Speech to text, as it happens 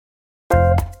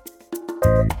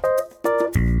The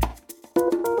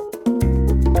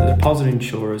deposit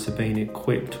insurers have been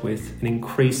equipped with an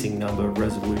increasing number of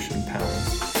resolution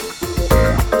powers.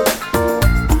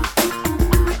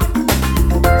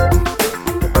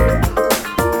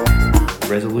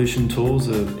 Resolution tools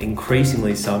are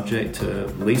increasingly subject to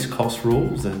least cost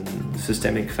rules and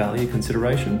systemic failure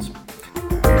considerations.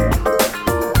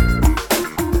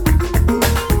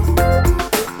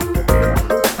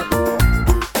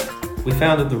 We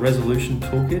found that the resolution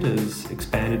toolkit has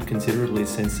expanded considerably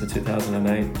since the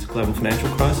 2008 global financial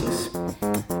crisis.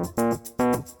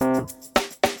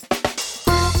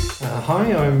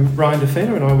 Hi, I'm Ryan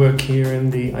Defender and I work here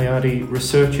in the IADI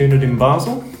Research Unit in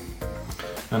Basel.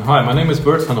 And hi, my name is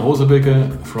Bert van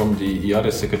Rosebeke from the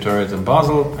IADI Secretariat in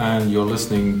Basel, and you're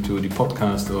listening to the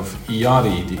podcast of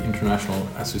IADI, the International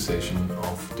Association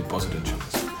of Deposit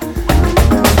Insurers.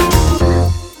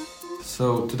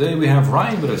 So today we have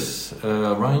Ryan with us.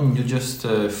 Ryan, you just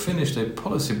finished a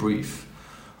policy brief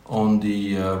on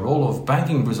the role of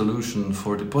banking resolution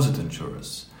for deposit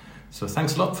insurers. So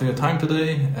thanks a lot for your time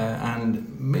today,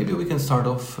 and maybe we can start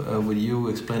off with you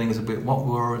explaining us a bit what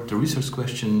were the research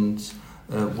questions.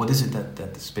 What is it that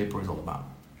this paper is all about?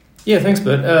 Yeah, thanks,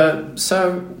 Bert.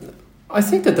 So I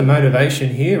think that the motivation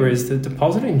here is that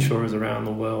deposit insurers around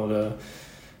the world,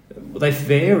 they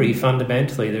vary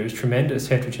fundamentally. There is tremendous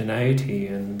heterogeneity,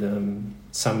 and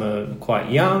some are quite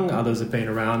young, others have been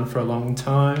around for a long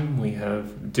time. We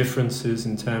have differences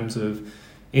in terms of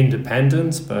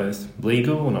independence, both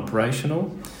legal and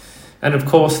operational. And of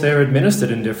course, they're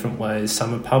administered in different ways.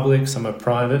 Some are public, some are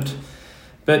private.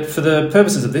 But for the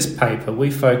purposes of this paper,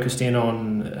 we focused in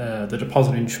on the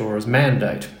deposit insurer's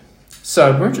mandate.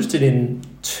 So we're interested in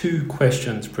two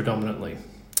questions predominantly.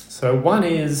 So one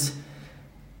is,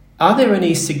 are there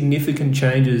any significant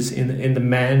changes in the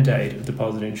mandate of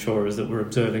deposit insurers that we're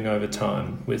observing over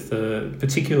time, with a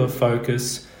particular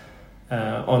focus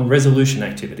on resolution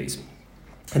activities?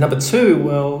 And number two,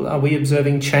 well, are we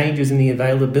observing changes in the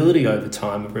availability over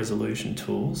time of resolution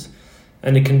tools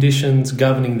and the conditions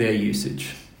governing their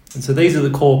usage? And so these are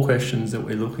the core questions that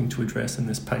we're looking to address in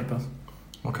this paper.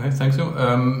 Okay, thanks.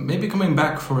 Maybe coming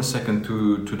back for a second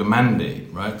to the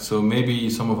mandate, right? So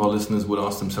maybe some of our listeners would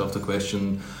ask themselves the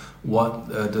question: what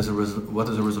does a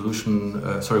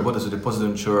deposit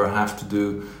insurer have to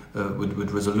do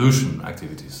with resolution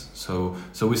activities? So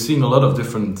we've seen a lot of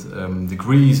different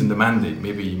degrees in the mandate.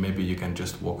 Maybe you can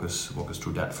just walk us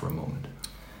through that for a moment.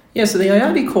 Yeah, so the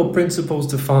IADI core principles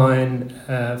define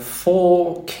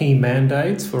four key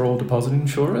mandates for all deposit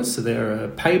insurers. So they're a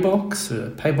Paybox,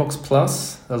 a Paybox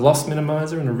Plus, a loss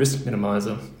minimizer, and a risk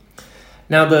minimizer.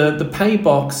 Now, the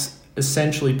Paybox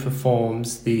essentially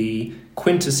performs the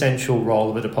quintessential role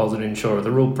of a deposit insurer,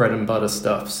 the real bread and butter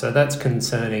stuff. So that's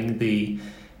concerning the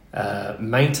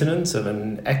maintenance of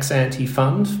an ex-ante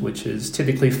fund, which is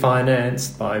typically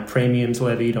financed by premiums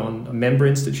levied on member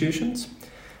institutions.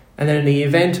 And then in the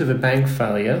event of a bank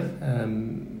failure,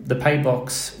 the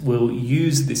Paybox will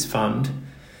use this fund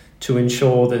to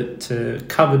ensure that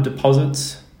covered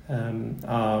deposits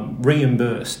are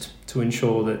reimbursed to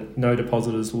ensure that no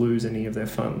depositors lose any of their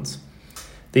funds.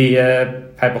 The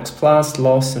Paybox Plus,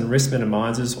 loss and risk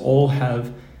minimizers all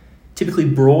have typically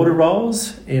broader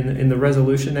roles in the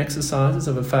resolution exercises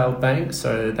of a failed bank.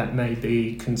 So that may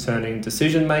be concerning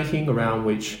decision making around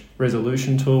which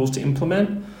resolution tools to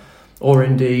implement, or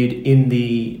indeed in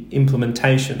the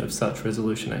implementation of such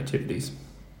resolution activities.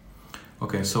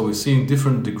 Okay, so we're seeing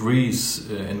different degrees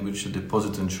in which the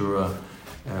deposit insurer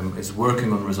is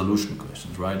working on resolution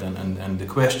questions, right? And the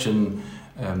question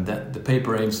that the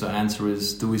paper aims to answer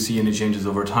is, do we see any changes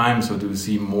over time? So do we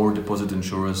see more deposit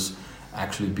insurers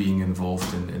actually being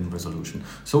involved in resolution?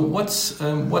 So what's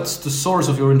the source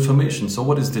of your information? So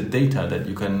what is the data that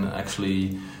you can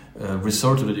actually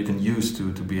resort to, that you can use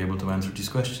to be able to answer these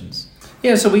questions?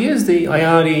 Yeah, so we use the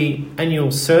IADI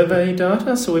annual survey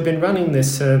data. So we've been running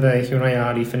this survey here in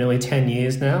IADI for nearly 10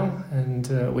 years now, and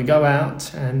we go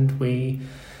out and we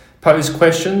pose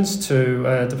questions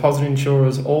to deposit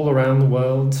insurers all around the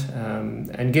world,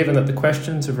 and given that the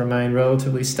questions have remained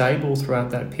relatively stable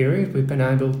throughout that period, we've been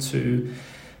able to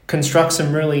construct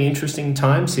some really interesting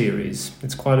time series.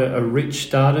 It's quite a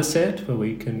rich data set where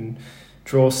we can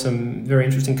draw some very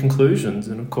interesting conclusions,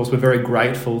 and of course we're very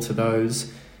grateful to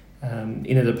those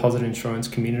in the deposit insurance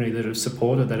community that have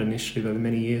supported that initiative over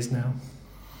many years now.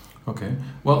 Okay.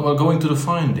 Well, going to the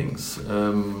findings.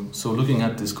 So looking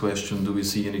at this question, do we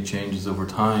see any changes over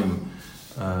time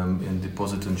in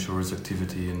deposit insurers'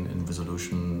 activity in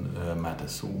resolution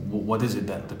matters? So what is it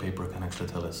that the paper can actually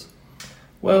tell us?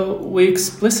 Well, we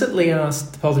explicitly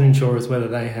asked deposit insurers whether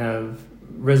they have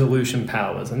resolution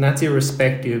powers, and that's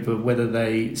irrespective of whether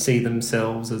they see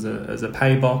themselves as a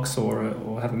pay box or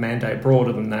have a mandate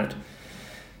broader than that.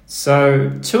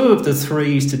 So 2 of the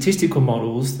 3 statistical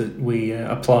models that we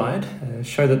applied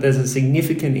show that there's a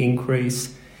significant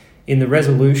increase in the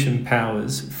resolution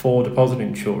powers for deposit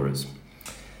insurers.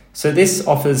 So this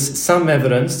offers some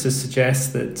evidence to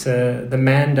suggest that the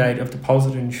mandate of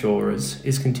deposit insurers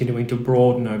is continuing to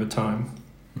broaden over time.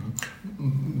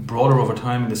 Broader over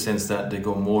time in the sense that they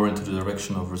go more into the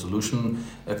direction of resolution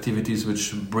activities,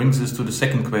 which brings us to the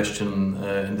second question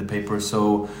in the paper.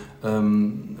 So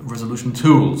resolution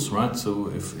tools, right?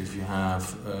 So if you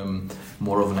have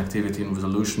more of an activity in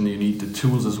resolution, you need the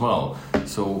tools as well.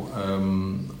 So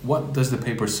what does the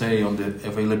paper say on the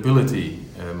availability,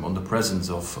 on the presence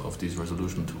of these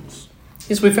resolution tools?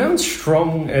 Yes, we found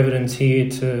strong evidence here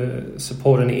to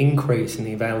support an increase in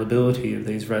the availability of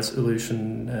these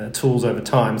resolution tools over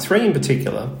time. 3 in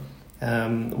particular.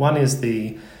 One is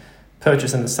the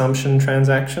purchase and assumption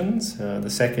transactions. The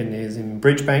second is in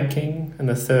bridge banking, and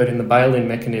the third in the bail-in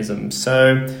mechanism.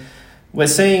 So we're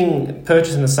seeing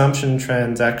purchase and assumption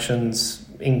transactions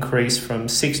increase from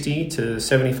 60 to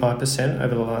 75%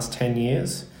 over the last 10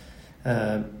 years.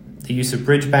 The use of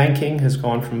bridge banking has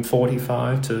gone from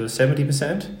 45 to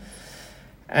 70%,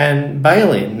 and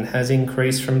bail-in has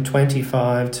increased from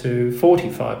 25 to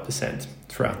 45%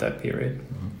 throughout that period.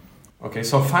 Okay,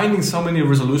 so finding so many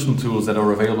resolution tools that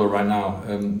are available right now,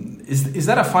 is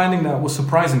that a finding that was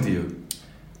surprising to you?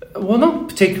 Well, not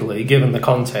particularly, given the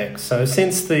context. So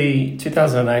since the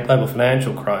 2008 global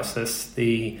financial crisis,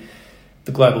 the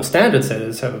global standard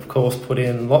setters have, of course, put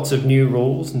in lots of new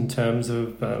rules in terms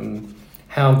of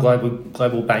how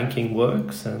global banking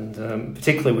works, and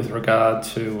particularly with regard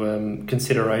to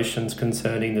considerations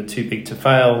concerning the too big to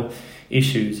fail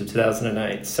issues of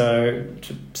 2008. So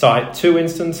to cite 2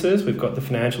 instances, we've got the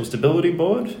Financial Stability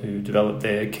Board, who developed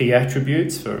their key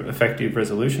attributes for effective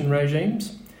resolution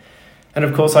regimes. And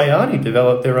of course, IARDI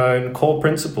developed their own core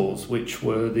principles, which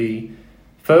were the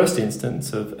first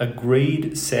instance of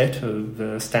agreed set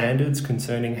of standards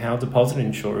concerning how deposit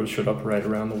insurers should operate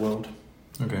around the world.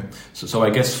 Okay, so I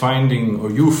guess finding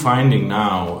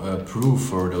now proof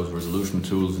for those resolution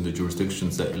tools in the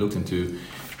jurisdictions that you looked into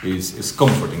is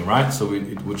comforting, right? So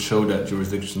it would show that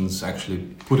jurisdictions actually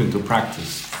put into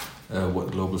practice what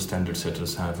global standard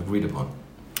setters have agreed upon.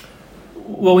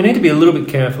 Well, we need to be a little bit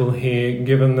careful here,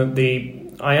 given that the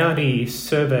IARDI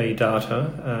survey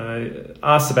data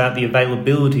asks about the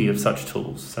availability of such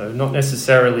tools, so not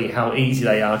necessarily how easy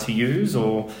they are to use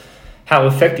or how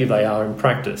effective they are in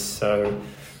practice. So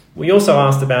we also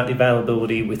asked about the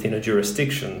availability within a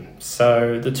jurisdiction.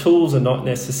 So the tools are not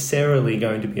necessarily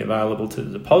going to be available to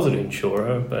the deposit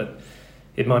insurer, but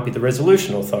it might be the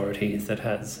resolution authority that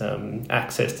has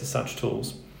access to such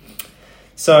tools.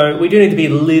 So we do need to be a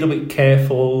little bit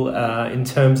careful in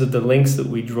terms of the links that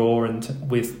we draw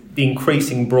with the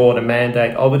increasing broader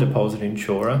mandate of a deposit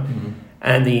insurer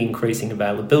and the increasing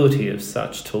availability of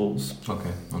such tools.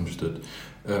 Okay, understood.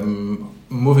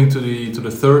 Moving to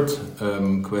the third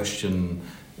question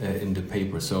in the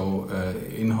paper. So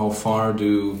in how far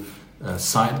do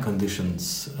side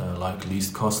conditions like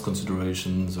least cost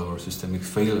considerations or systemic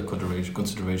failure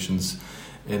considerations,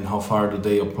 and how far do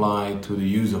they apply to the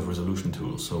use of resolution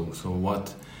tools? So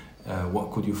what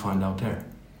could you find out there?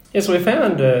 Yes, we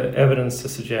found evidence to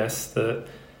suggest that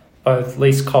both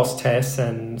least cost tests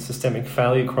and systemic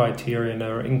failure criterion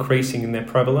are increasing in their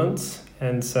prevalence,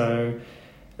 and so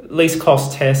least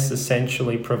cost tests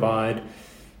essentially provide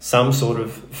some sort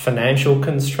of financial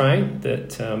constraint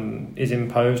that is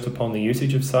imposed upon the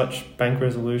usage of such bank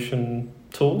resolution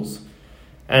tools.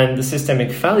 And the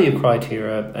systemic failure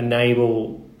criteria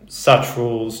enable such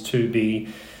rules to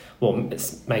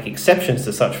make exceptions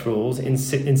to such rules in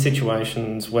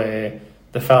situations where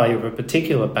the failure of a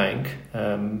particular bank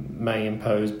may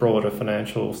impose broader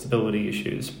financial stability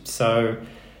issues. So,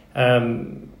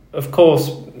 of course,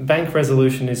 bank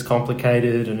resolution is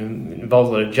complicated and involves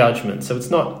a lot of judgment, so it's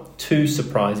not too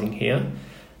surprising here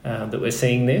that we're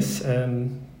seeing this.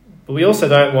 But we also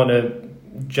don't want to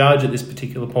judge at this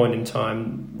particular point in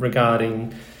time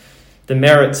regarding the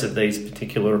merits of these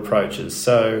particular approaches.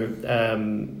 So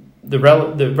the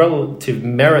relative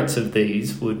merits of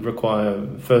these would require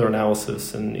further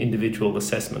analysis and individual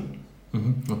assessment.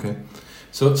 Mm-hmm. Okay.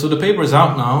 So the paper is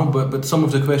out now, but some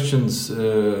of the questions,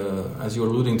 as you're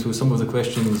alluding to, some of the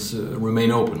questions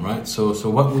remain open, right? So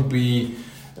what would be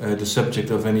the subject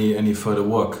of any further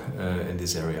work in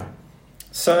this area?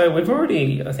 So we've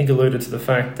already, I think, alluded to the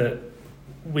fact that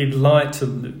we'd like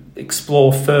to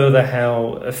explore further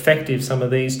how effective some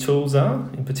of these tools are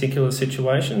in particular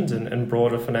situations and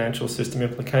broader financial system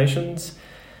implications.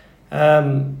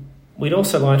 We'd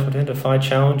also like to identify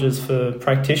challenges for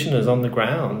practitioners on the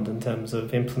ground in terms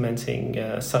of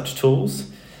implementing such tools.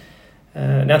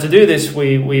 Now, to do this,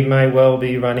 we may well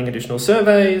be running additional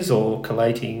surveys or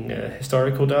collating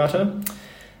historical data.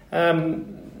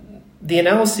 The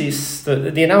analysis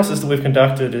that we've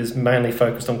conducted is mainly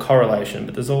focused on correlation,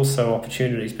 but there's also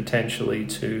opportunities potentially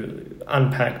to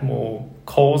unpack more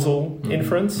causal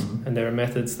inference, and there are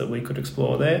methods that we could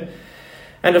explore there.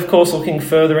 And of course, looking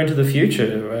further into the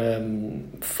future,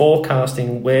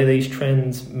 forecasting where these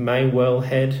trends may well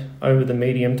head over the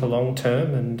medium to long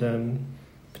term, and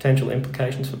potential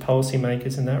implications for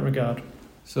policymakers in that regard.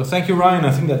 So thank you, Ryan.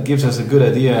 I think that gives us a good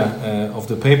idea of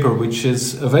the paper, which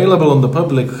is available on the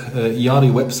public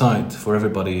IADI website for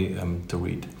everybody to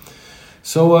read.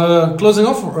 So closing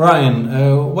off,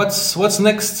 Ryan, what's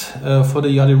next for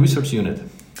the IADI Research Unit?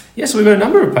 Yes, we've got a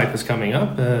number of papers coming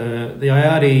up. The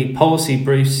IADI Policy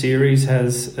Brief Series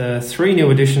has 3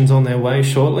 new editions on their way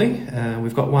shortly.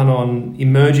 We've got one on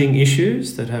emerging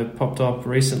issues that have popped up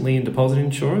recently in deposit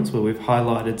insurance, where we've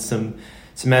highlighted some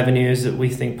avenues that we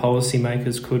think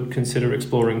policymakers could consider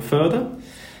exploring further.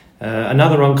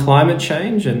 Another on climate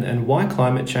change and why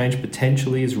climate change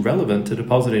potentially is relevant to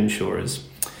deposit insurers.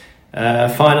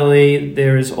 Finally,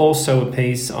 there is also a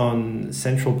piece on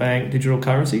central bank digital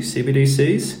currencies,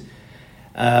 CBDCs,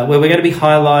 where we're going to be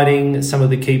highlighting some of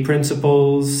the key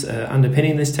principles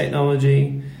underpinning this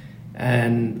technology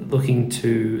and looking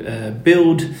to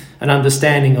build an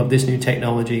understanding of this new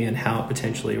technology and how it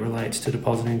potentially relates to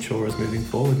deposit insurers moving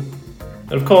forward.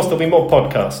 And of course, there'll be more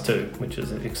podcasts too, which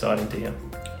is exciting to hear.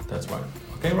 That's right.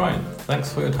 Okay, Ryan,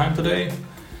 thanks for your time today.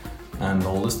 And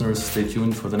all listeners, stay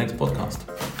tuned for the next podcast.